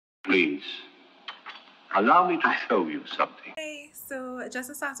Please, allow me to show you something. Hey, so just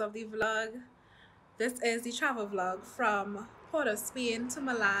to start off the vlog, this is the travel vlog from Port of Spain to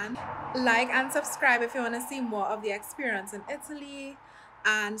Milan. Like and subscribe if you want to see more of the experience in Italy.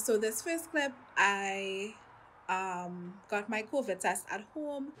 And so this first clip, I got my COVID test at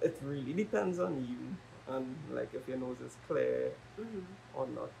home. It really depends on you and like if your nose is clear or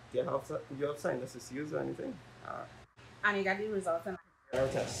not. Do you have sinus issues or anything? And you got the results in Air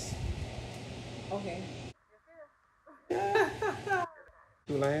test. okay.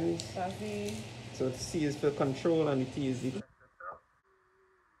 Two lines. Okay. So the C is for control and the T is the.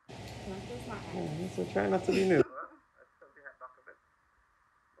 So try not to be nervous.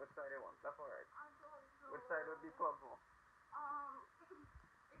 Which side do you want? Left or right? Which side would be plugged more?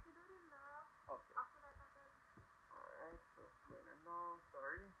 Okay. Alright, so now,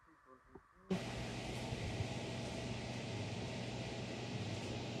 sorry,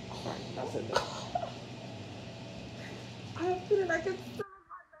 that's it. I'm feeling like it's still in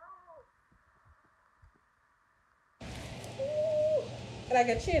my nose. Like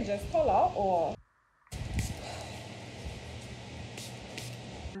a change its color or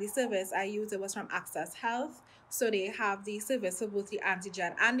the service I used, it was from Access Health. So they have the service for both the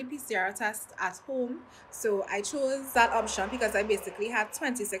antigen and the PCR test at home. So I chose that option because I basically had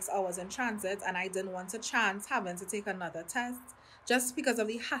 26 hours in transit and I didn't want to chance having to take another test just because of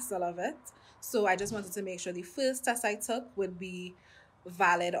the hassle of it. So I just wanted to make sure the first test I took would be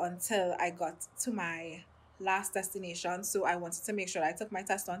valid until I got to my last destination. So I wanted to make sure I took my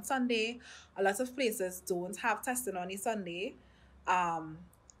test on Sunday. A lot of places don't have testing on a Sunday.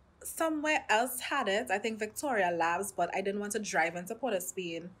 Somewhere else had it, I think Victoria Labs, but I didn't want to drive into Port of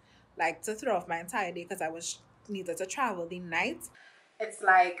Spain like to throw off my entire day because I was needed to travel the night. It's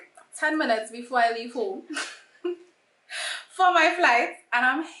like 10 minutes before I leave home for my flight, and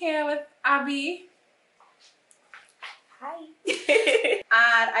I'm here with Abby. Hi.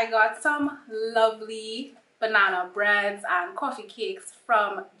 And I got some lovely banana breads and coffee cakes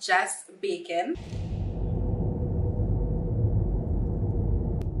from Just Bacon.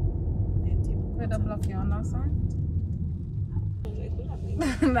 The blocking on that side?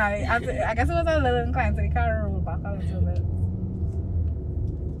 No, I guess it was a little inclined, so you can roll back a little bit.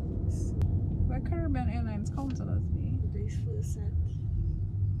 Where Caribbean Airlines come to us be? This first set.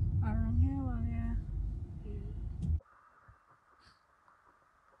 Around here, well, yeah.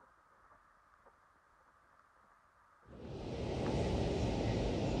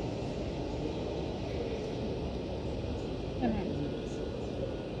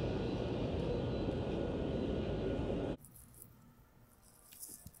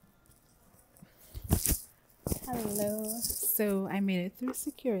 Hello. So I made it through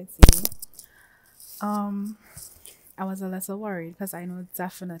security. I was a little worried because I know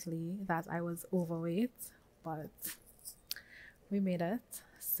definitely that I was overweight, but we made it.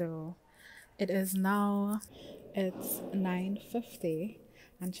 So it is now, it's 9:50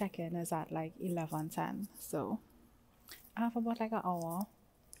 and check-in is at like 11:10. So I have about like an hour.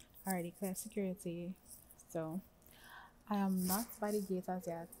 Already clear security. So I am not by the gate as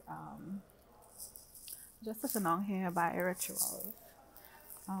yet. Just sitting on here by Rituals.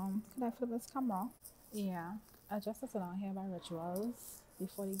 Could I flip this camera? Yeah, I just sitting on here by Rituals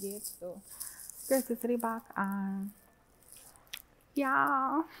before the gate. So security to the back and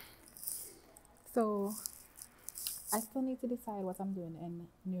yeah. So I still need to decide what I'm doing in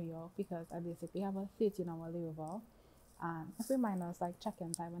New York because I basically have a 13-hour layover, and if we minus like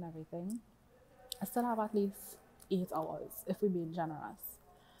check-in time and everything, I still have at least 8 hours if we're being generous.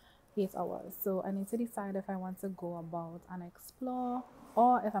 8 hours. So I need to decide if I want to go about and explore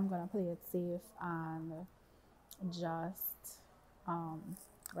or if I'm gonna play it safe and just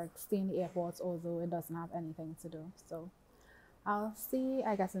like stay in the airport, although it doesn't have anything to do. So I'll see,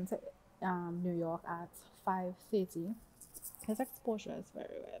 I guess, into New York at 5:30. His exposure is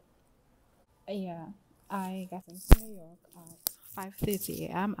very weird. Yeah, I get into New York at 5:30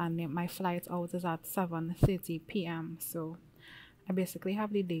 a.m. and my flight out is at 7:30 p.m. So I basically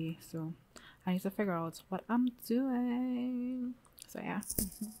have the day, so I need to figure out what I'm doing. So yeah.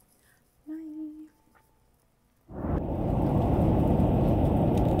 Bye.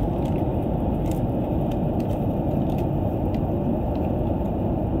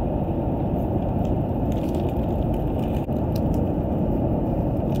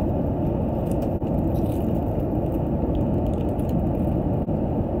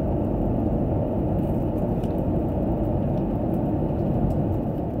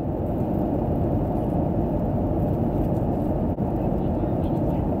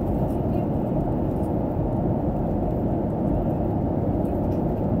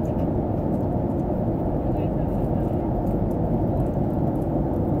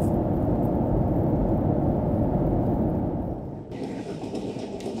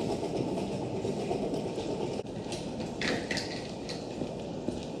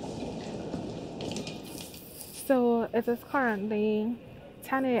 So it is currently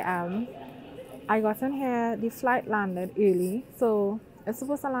 10 a.m. I got in here, the flight landed early. So it's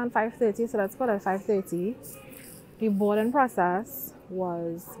supposed to land 5:30, so let's call it 5:30. The boarding process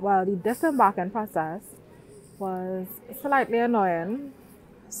was, well, the disembarking process was slightly annoying.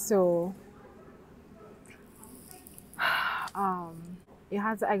 So you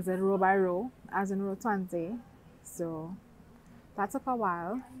had to exit row by row, as in row 20. So that took a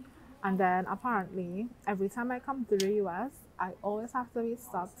while. And then apparently, every time I come to the US, I always have to be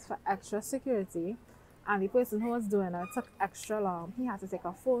stopped for extra security. And the person who was doing it took extra long. He had to take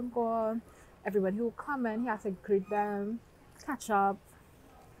a phone call. Everybody who come in, he had to greet them, catch up.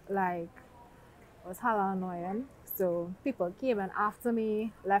 Like, it was hella annoying. So people came in after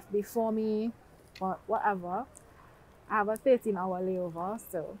me, left before me, but whatever. I have a 13-hour layover,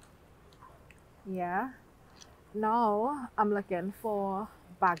 so yeah. Now I'm looking for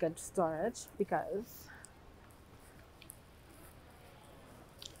baggage storage because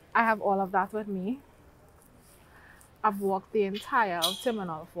I have all of that with me. I've walked the entire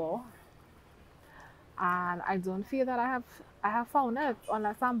terminal 4 and I don't feel that I have found it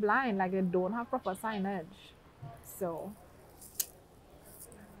unless I'm blind, like they don't have proper signage. So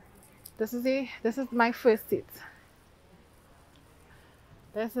this is my first seat.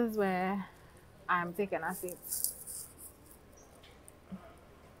 This is where I'm taking a seat.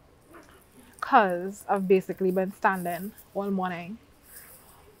 Because I've basically been standing all morning.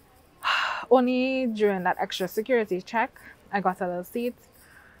 Only during that extra security check, I got a little seat.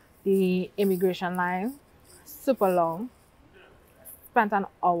 The immigration line, super long. Spent an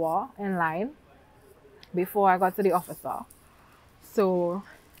hour in line before I got to the officer. So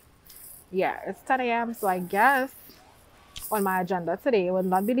yeah, it's 10 a.m. So I guess on my agenda today I will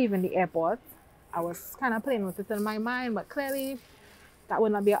not be leaving the airport. I was kind of playing with it in my mind, but clearly that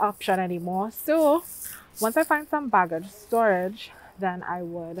would not be an option anymore. So once I find some baggage storage, then I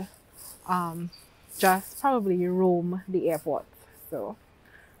would just probably roam the airport. So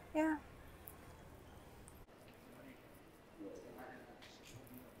yeah.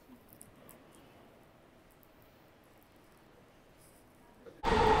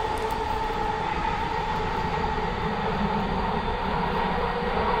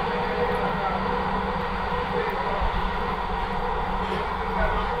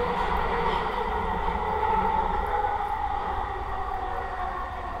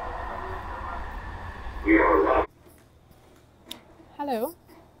 Hello.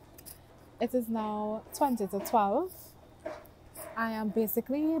 It is now 20 to 12. I am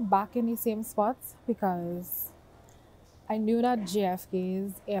basically back in the same spot because I knew that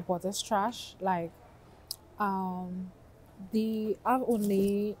JFK's airport is trash. Like, I've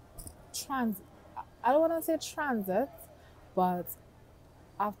only I don't want to say transit, but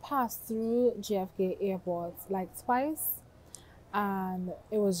I've passed through JFK airport like twice, and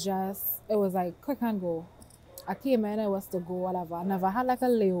it was like quick and go. I came in, it was to go, whatever. I never had like a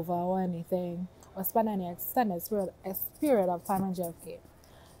layover or anything, or spend any extended period of time in JFK.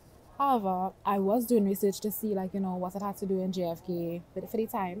 However, I was doing research to see, like, what it had to do in JFK for the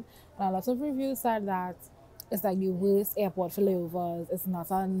time. And a lot of reviews said that it's like the worst airport for layovers. It's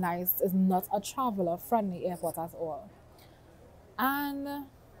not a traveler friendly airport at all. And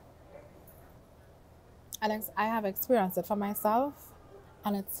I have experienced it for myself,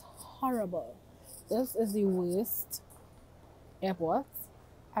 and it's horrible. This is the worst airport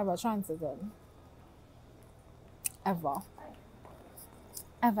I've ever transited. Ever.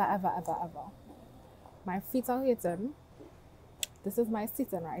 Ever, ever, ever, ever. My feet are hurting. This is my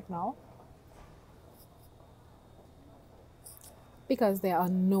sitting right now. Because there are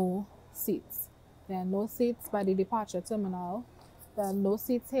no seats. There are no seats by the departure terminal. There are no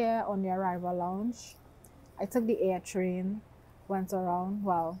seats here on the arrival lounge. I took the air train, went around.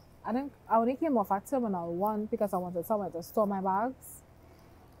 Well, I only came off at Terminal 1 because I wanted somewhere to store my bags.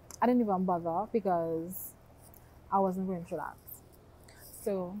 I didn't even bother because I wasn't going through that.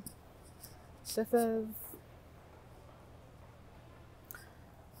 So, this is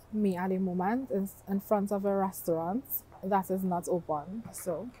me at the moment in front of a restaurant that is not open.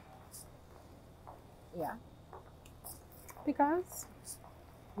 So, yeah. Because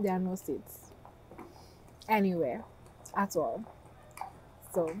there are no seats anywhere at all.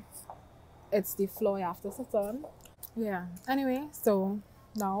 So, it's the floor you have to sit on. Yeah. Anyway, so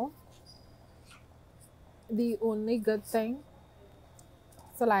now the only good thing,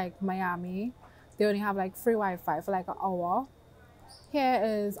 so like Miami, they only have like free Wi-Fi for like an hour. Here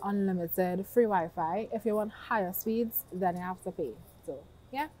is unlimited free Wi-Fi. If you want higher speeds, then you have to pay. So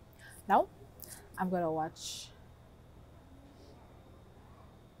yeah. Now I'm gonna watch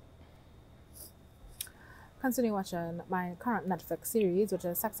continue watching my current Netflix series, which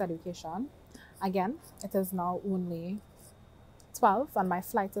is Sex Education. Again, it is now only 12 and my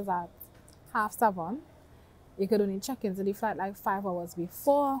flight is at 7:30. You could only check into the flight like 5 hours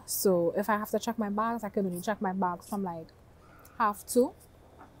before. So if I have to check my bags, I could only check my bags from like 2:30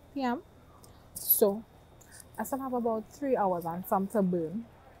 p.m. So I still have about 3 hours and some to burn.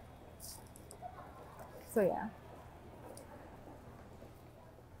 So yeah.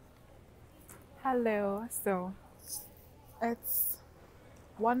 Hello. So it's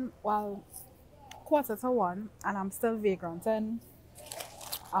 1:15 and I'm still vagranting.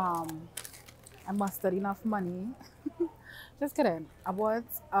 I mustered enough money. Just kidding. I bought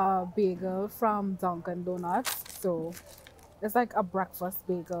a bagel from Dunkin' Donuts. So it's like a breakfast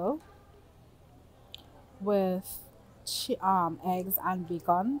bagel with eggs and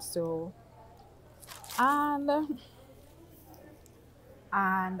bacon. So and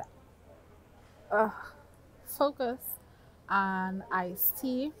focus and iced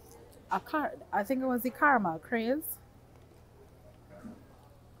tea. I think it was the caramel craze.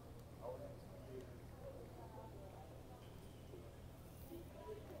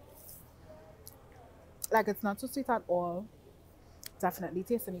 Like it's not too sweet at all. Definitely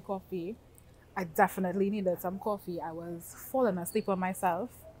tasting the coffee. I definitely needed some coffee. I was falling asleep on myself.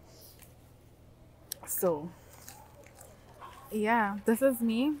 So yeah, this is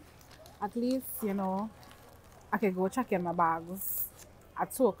me. At least, I can go check in my bags at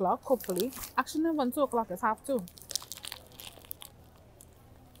 2 o'clock, hopefully. Actually, even 2 o'clock is 2:30.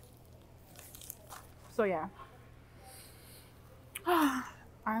 So yeah.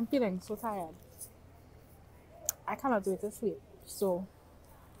 I'm feeling so tired. I cannot wait to sleep. So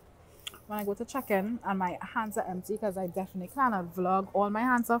when I go to check in and my hands are empty, because I definitely cannot vlog, all my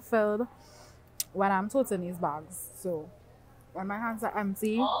hands are filled when I'm toting these bags. So when my hands are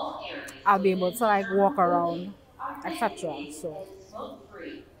empty, I'll be able to like walk around, etc. So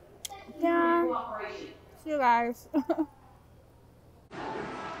yeah, see you guys.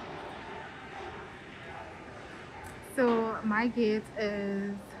 So my gate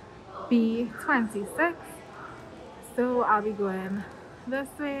is B26. So I'll be going this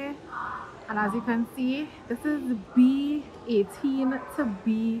way, and as you can see, this is B18 to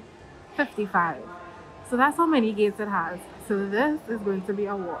B55. So that's how many gates it has. So this is going to be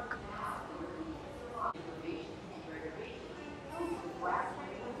a walk.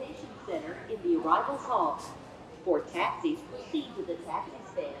 Center in the arrivals hall. For taxis, proceed to the taxi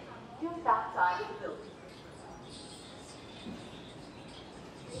stand just outside of the building.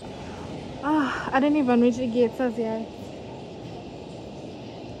 I didn't even reach the gates as yet.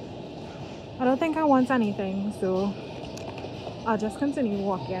 I don't think I want anything, so I'll just continue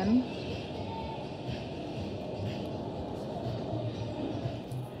walking.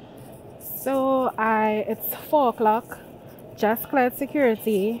 So it's 4 o'clock, just cleared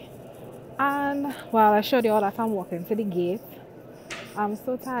security, and well, I showed you all that I'm walking to the gate. I'm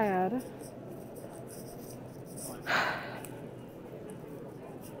so tired.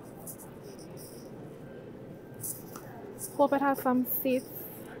 Hope it has some seats.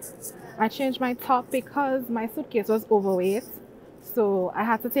 I changed my top because my suitcase was overweight, so I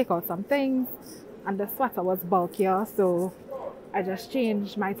had to take out some things, and the sweater was bulkier, so I just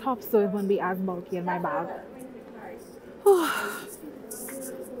changed my top so it wouldn't be as bulky in my bag.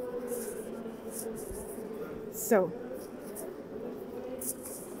 So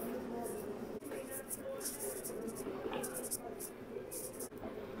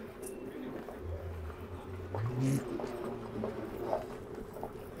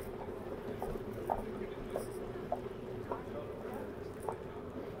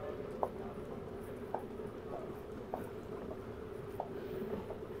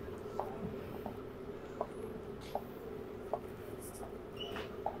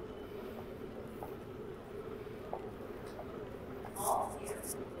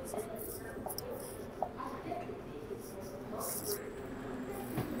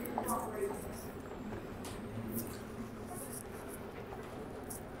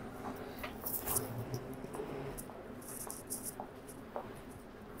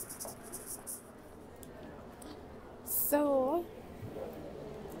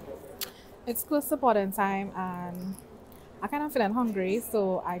it's close to boarding time and I kind of feeling hungry,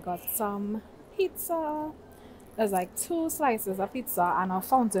 so I got some pizza. There's like 2 slices of pizza and a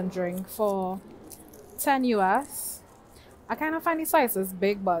fountain drink for 10 US. I kind of find the slices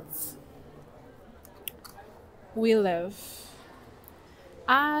big, but we live.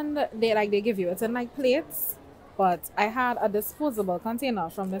 And they give you it in like plates, but I had a disposable container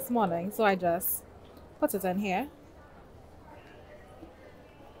from this morning, so I just put it in here.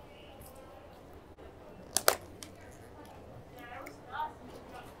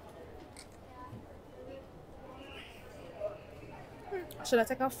 Should I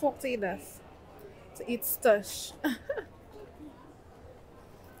take a fork to eat this? To eat stush.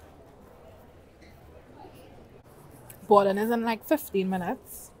 Boarding is in like 15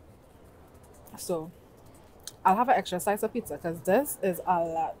 minutes. So I'll have an extra slice of pizza because this is a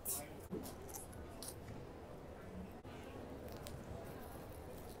lot.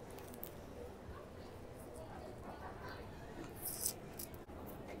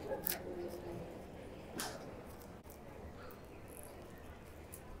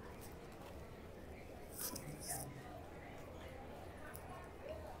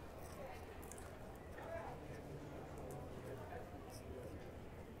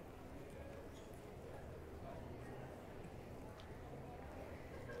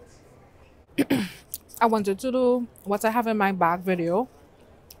 I wanted to do what I have in my bag video,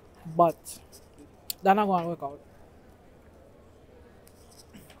 but they're not going to work out.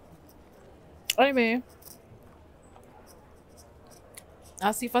 Anyway,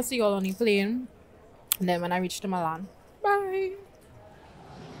 I'll see if I see you all on the plane. And then when I reach to Milan. Bye.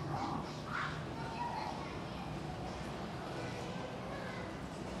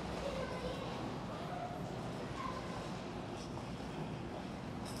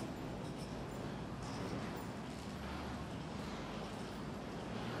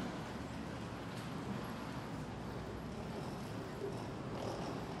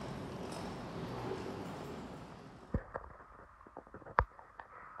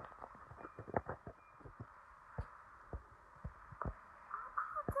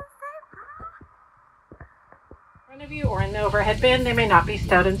 In front of you or in the overhead bin, they may not be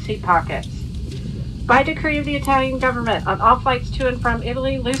stowed in seat pockets. By decree of the Italian government, on all flights to and from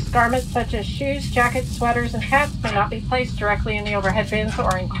Italy, loose garments such as shoes, jackets, sweaters, and hats may not be placed directly in the overhead bins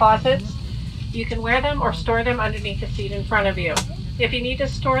or in closets. You can wear them or store them underneath the seat in front of you. If you need to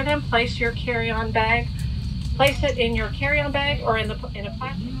store them, place your carry-on bag. Place it in your carry-on bag or in a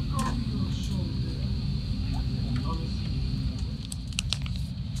plastic.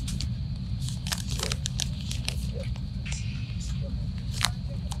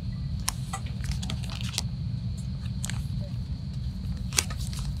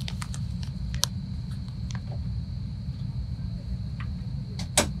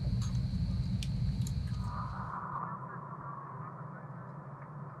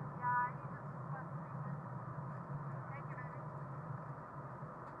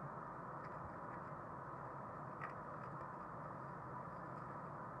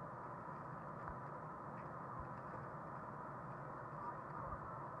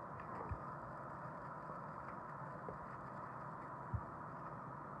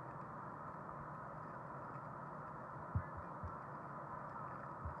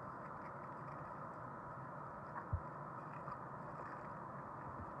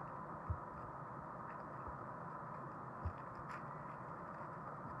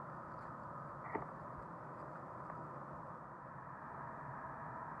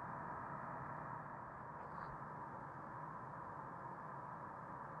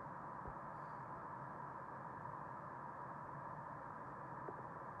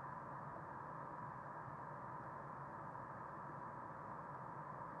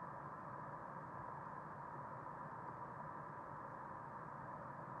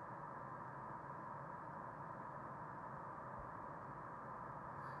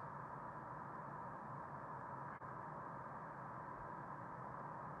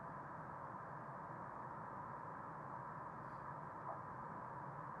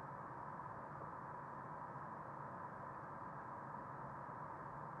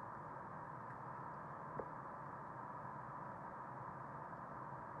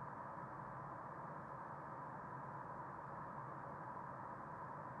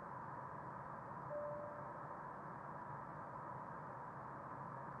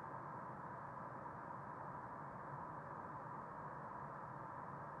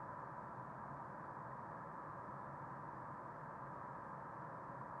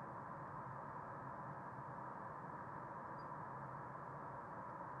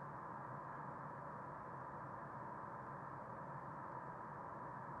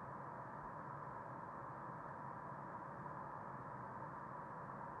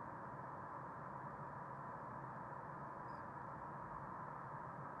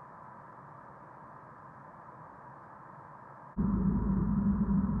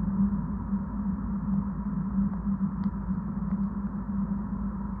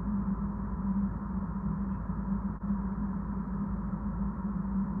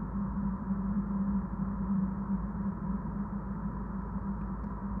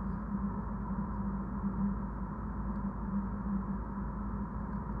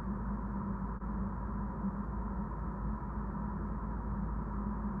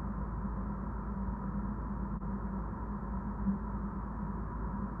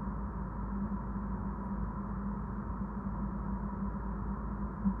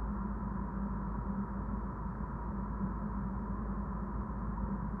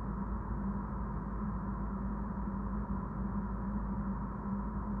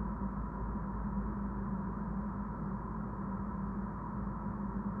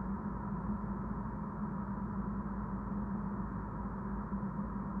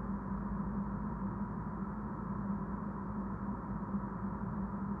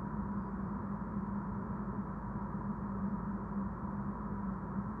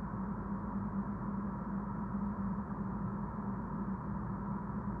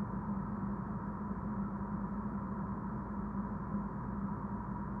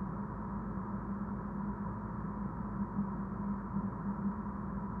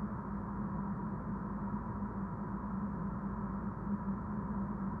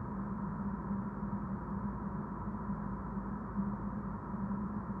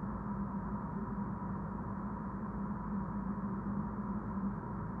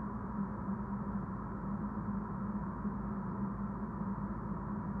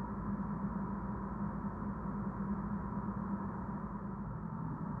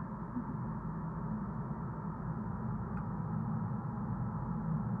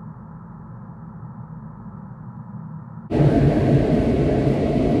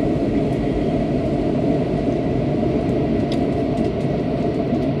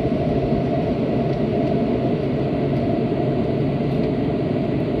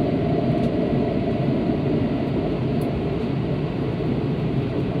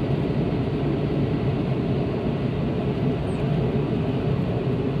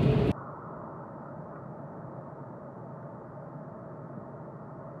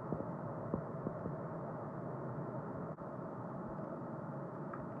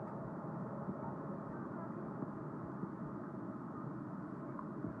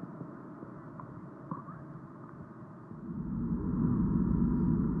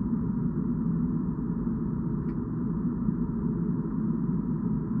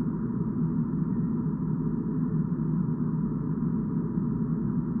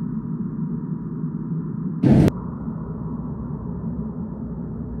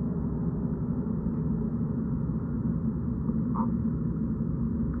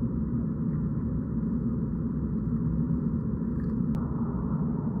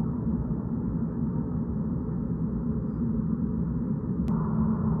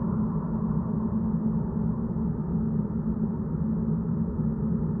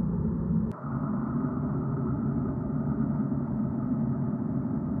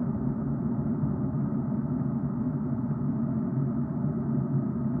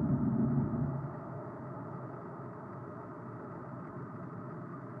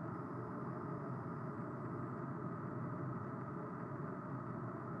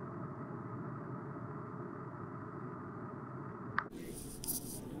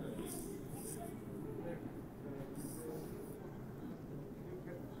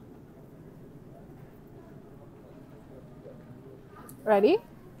 Ready?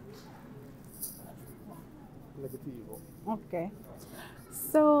 Negativo. Okay.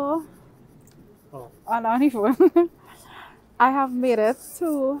 So, Oh. on our phone, I have made it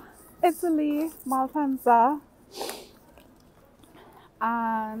to Italy, Malpensa,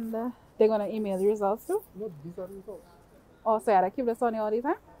 and they're gonna email the results too. No, these are the results. Oh, so I keep this on you all the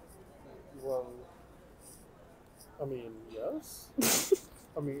time? Well, I mean, yes.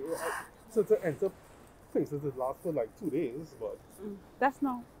 I mean, since I enter places, it lasts for like 2 days, but That's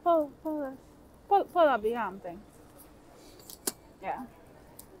no. Pull up the arm thing. Yeah.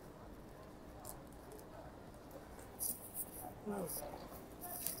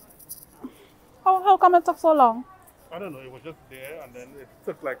 How come it took so long? I don't know. It was just there, and then it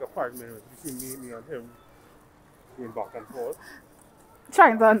took like a 5 minutes between me and him going back and forth.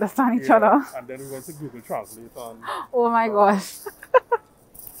 Trying to understand each other. And then we went to Google Translate and Oh my gosh.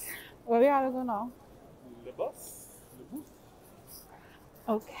 Where we are to go now? the bus.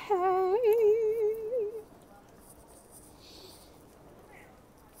 Okay.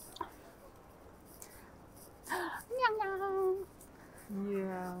 Meow meow.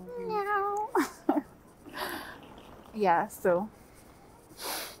 Yeah. Meow. Yeah, so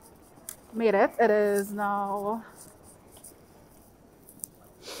made it. It is now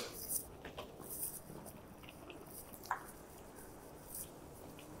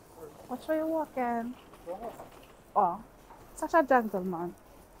what way you walking? Oh, such a gentleman.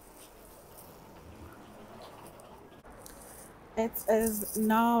 It is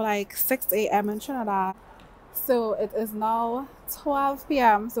now like 6 a.m. in Trinidad. So it is now 12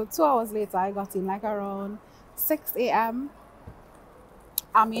 p.m. So 2 hours later, I got in like around 6 a.m.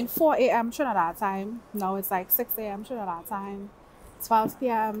 4 a.m. Trinidad time. Now it's like 6 a.m. Trinidad time, 12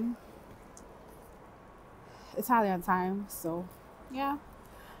 p.m. Italian time. So yeah,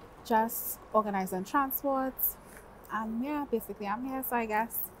 just organizing transport. And yeah, basically I'm here. So I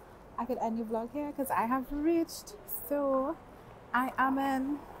guess I could end the vlog here because I have reached. So I am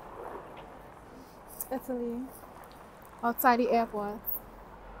in Italy, outside the airport.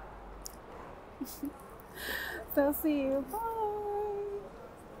 So see you. Bye.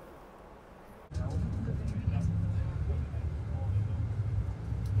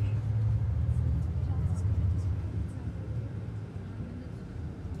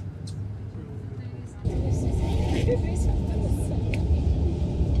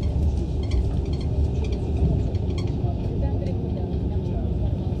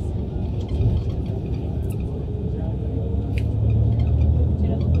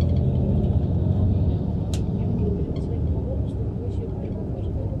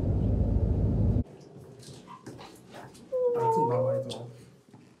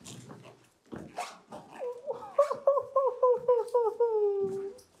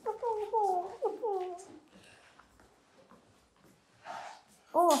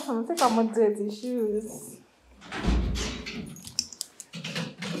 Oh, I'm gonna take off my dirty shoes.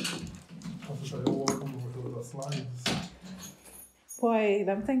 Boy,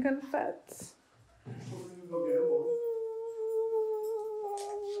 I'm thinking fat.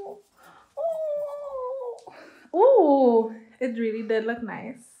 Oh, it really did look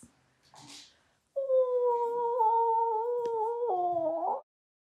nice.